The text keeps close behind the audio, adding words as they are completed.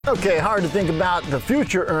Okay, hard to think about the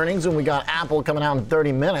future earnings when we got Apple coming out in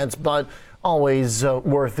 30 minutes, but always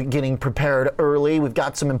worth getting prepared early. We've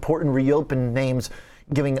got some important reopened names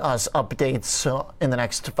giving us updates in the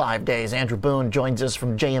next 5 days. Andrew Boone joins us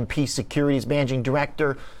from JMP Securities, Managing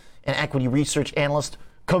Director and Equity Research Analyst,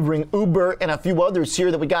 covering Uber and a few others here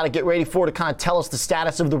that we got to get ready for to kind of tell us the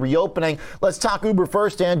status of the reopening. Let's talk Uber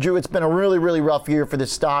first, Andrew. It's been a really, really rough year for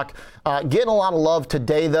this stock. Getting a lot of love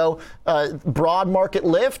today, though. Broad market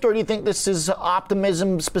lift, or do you think this is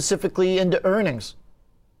optimism specifically into earnings?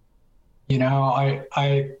 You know,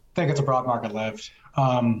 I think it's a broad market lift.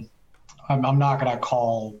 I'm not going to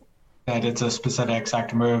call that it's a specific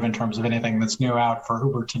sector move in terms of anything that's new out for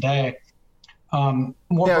Uber today.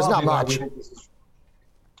 There's not much.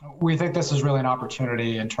 We think this is really an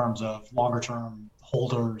opportunity in terms of longer term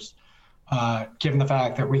holders, given the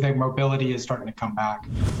fact that we think mobility is starting to come back.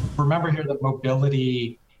 Remember here that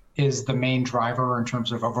mobility is the main driver in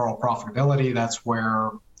terms of overall profitability. That's where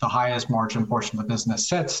the highest margin portion of the business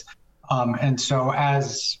sits. And so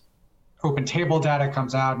as open table data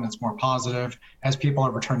comes out and it's more positive, as people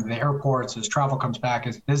are returning to the airports, as travel comes back,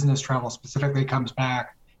 as business travel specifically comes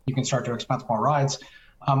back, you can start to expense more rides.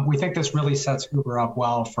 We think this really sets Uber up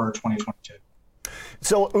well for 2022.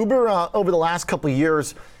 So Uber, over the last couple of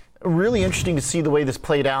years, really interesting to see the way this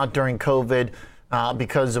played out during COVID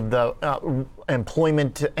because of the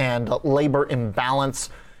employment and labor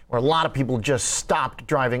imbalance, where a lot of people just stopped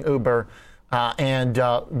driving Uber and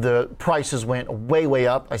the prices went way, way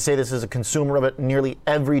up. I say this as a consumer of it nearly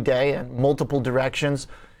every day in multiple directions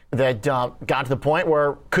that got to the point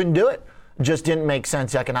where couldn't do it. Just didn't make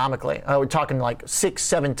sense economically. We're talking like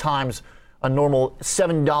 6-7 times a normal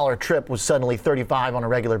 $7 trip was suddenly $35 on a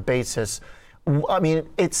regular basis. I mean,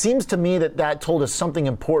 it seems to me that told us something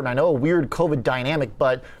important. I know a weird COVID dynamic,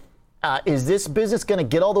 but is this business going to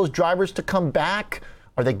get all those drivers to come back?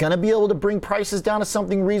 Are they going to be able to bring prices down to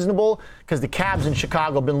something reasonable? Because the cabs in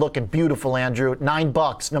Chicago have been looking beautiful, Andrew.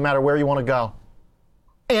 $9, no matter where you want to go.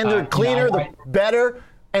 And they're cleaner, the better.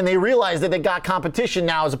 And they realize that they got competition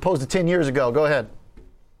now as opposed to 10 years ago. Go ahead.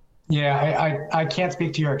 Yeah, I can't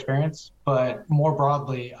speak to your experience, but more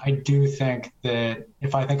broadly, I do think that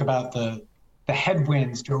if I think about the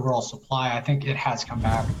headwinds to overall supply, I think it has come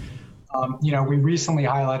back. We recently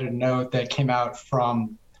highlighted a note that came out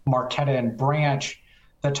from Marqeta and Branch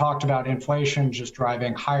that talked about inflation just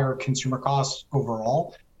driving higher consumer costs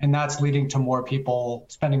overall. And that's leading to more people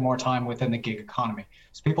spending more time within the gig economy.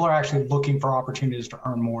 So people are actually looking for opportunities to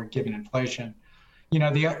earn more given inflation.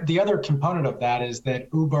 The other component of that is that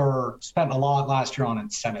Uber spent a lot last year on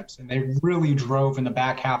incentives, and they really drove in the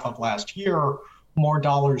back half of last year more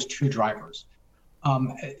dollars to drivers.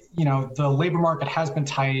 The labor market has been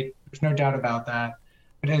tight. There's no doubt about that.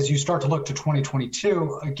 But as you start to look to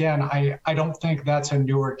 2022, again, I don't think that's a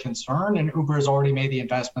newer concern. And Uber has already made the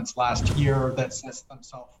investments last year that sets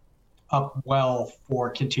themselves up well for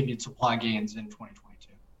continued supply gains in 2022.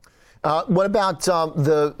 What about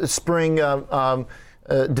the spring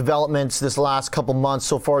developments this last couple months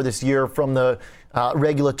so far this year from the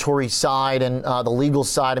regulatory side and the legal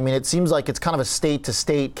side? I mean, it seems like it's kind of a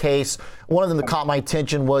state-to-state case. One of them that caught my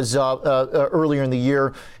attention was earlier in the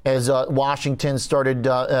year as Washington started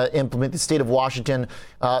implement. The state of Washington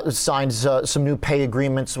signs some new pay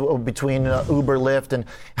agreements between Uber, Lyft, and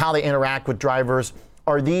how they interact with drivers.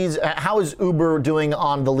 How is Uber doing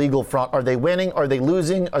on the legal front? Are they winning? Are they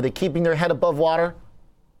losing? Are they keeping their head above water?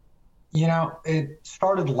 It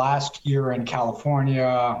started last year in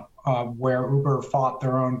California, where Uber fought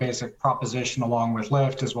their own basic proposition along with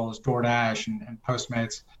Lyft, as well as DoorDash and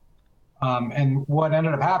Postmates. And what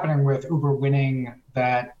ended up happening with Uber winning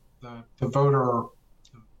the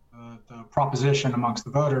proposition amongst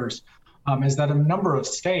the voters is that a number of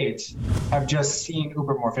states have just seen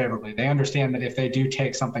Uber more favorably. They understand that if they do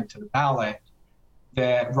take something to the ballot,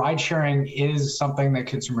 that ride sharing is something that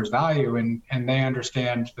consumers value, and they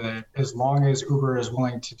understand that as long as Uber is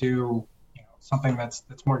willing to do something that's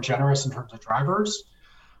more generous in terms of drivers,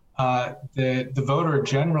 the voter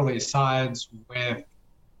generally sides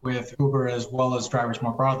with Uber as well as drivers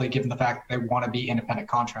more broadly, given the fact that they want to be independent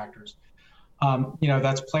contractors.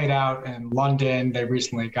 That's played out in London. They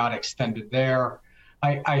recently got extended there.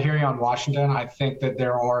 I hear you on Washington. I think that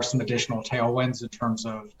there are some additional tailwinds in terms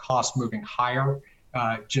of costs moving higher,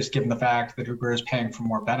 just given the fact that Uber is paying for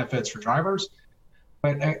more benefits for drivers.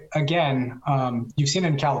 But again, you've seen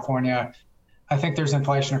in California, I think there's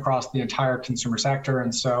inflation across the entire consumer sector.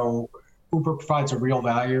 And so Uber provides a real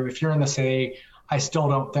value. If you're in the city, I still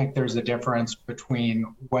don't think there's a difference between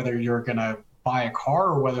whether you're going to buy a car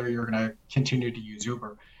or whether you're going to continue to use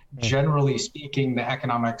Uber. Generally speaking, the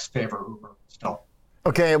economics favor Uber still.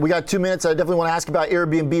 Okay, we got 2 minutes. I definitely want to ask about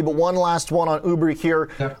Airbnb, but one last one on Uber here.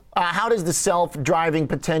 Yep. How does the self-driving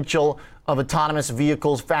potential of autonomous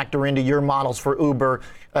vehicles factor into your models for Uber?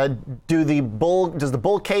 Does the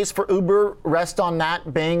bull case for Uber rest on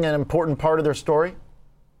that being an important part of their story?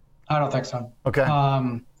 I don't think so. Okay.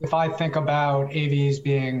 If I think about AVs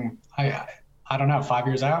being, I don't know, 5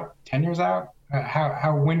 years out, 10 years out,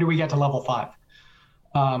 when do we get to level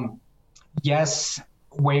 5? Yes,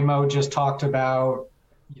 Waymo just talked about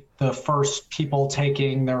the first people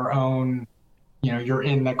taking their own, you're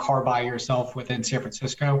in the car by yourself within San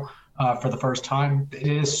Francisco for the first time. It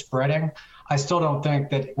is spreading. I still don't think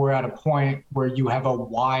that we're at a point where you have a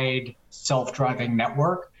wide self-driving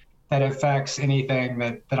network that affects anything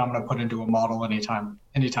that I'm going to put into a model anytime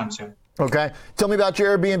soon. Okay. Tell me about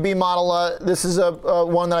your Airbnb model. This is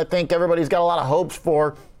one that I think everybody's got a lot of hopes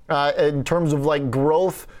for in terms of like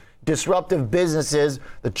growth, disruptive businesses.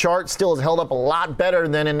 The chart still has held up a lot better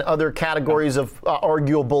than in other categories of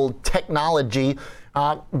arguable technology.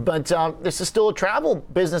 But this is still a travel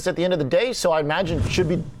business at the end of the day, so I imagine it should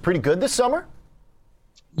be pretty good this summer.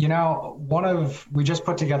 We just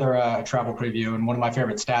put together a travel preview, and one of my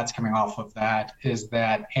favorite stats coming off of that is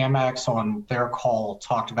that Amex on their call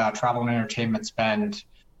talked about travel and entertainment spend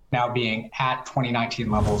now being at 2019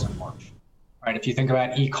 levels in March. Right? If you think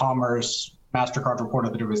about e-commerce, MasterCard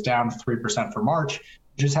reported that it was down 3% for March.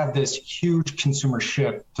 You just have this huge consumer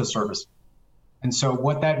shift to service. And so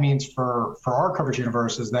what that means for our coverage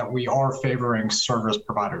universe is that we are favoring service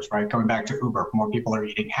providers, right? Going back to Uber, more people are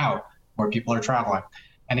eating out, more people are traveling.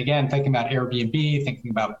 And again, thinking about Airbnb,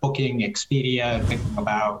 thinking about Booking, Expedia, thinking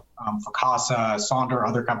about Vacasa, Sonder,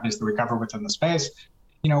 other companies that we cover within the space,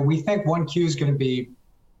 we think 1Q is going to be,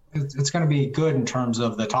 it's going to be good in terms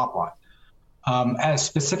of the top line. As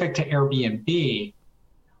specific to Airbnb,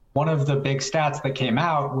 one of the big stats that came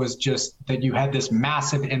out was just that you had this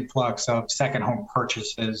massive influx of second home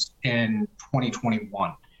purchases in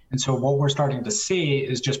 2021. And so what we're starting to see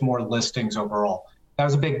is just more listings overall. That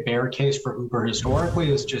was a big bear case for Uber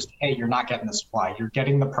historically, is just, hey, you're not getting the supply, you're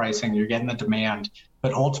getting the pricing, you're getting the demand,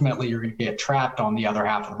 but ultimately you're going to get trapped on the other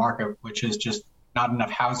half of the market, which is just not enough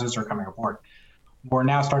houses are coming aboard. We're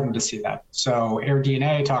now starting to see that. So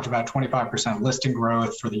AirDNA talked about 25% listing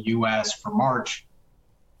growth for the US for March.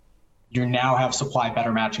 You now have supply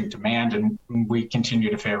better matching demand, and we continue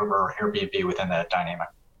to favor Airbnb within that dynamic.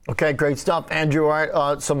 Okay, great stuff, Andrew. All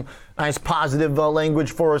right, some nice positive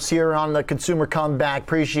language for us here on the consumer comeback.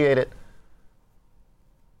 Appreciate it.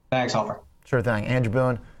 Thanks, Oliver. Sure thing. Andrew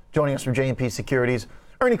Boone joining us from JMP Securities.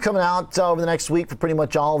 Earnings coming out over the next week for pretty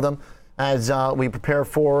much all of them as we prepare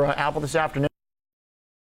for Apple this afternoon.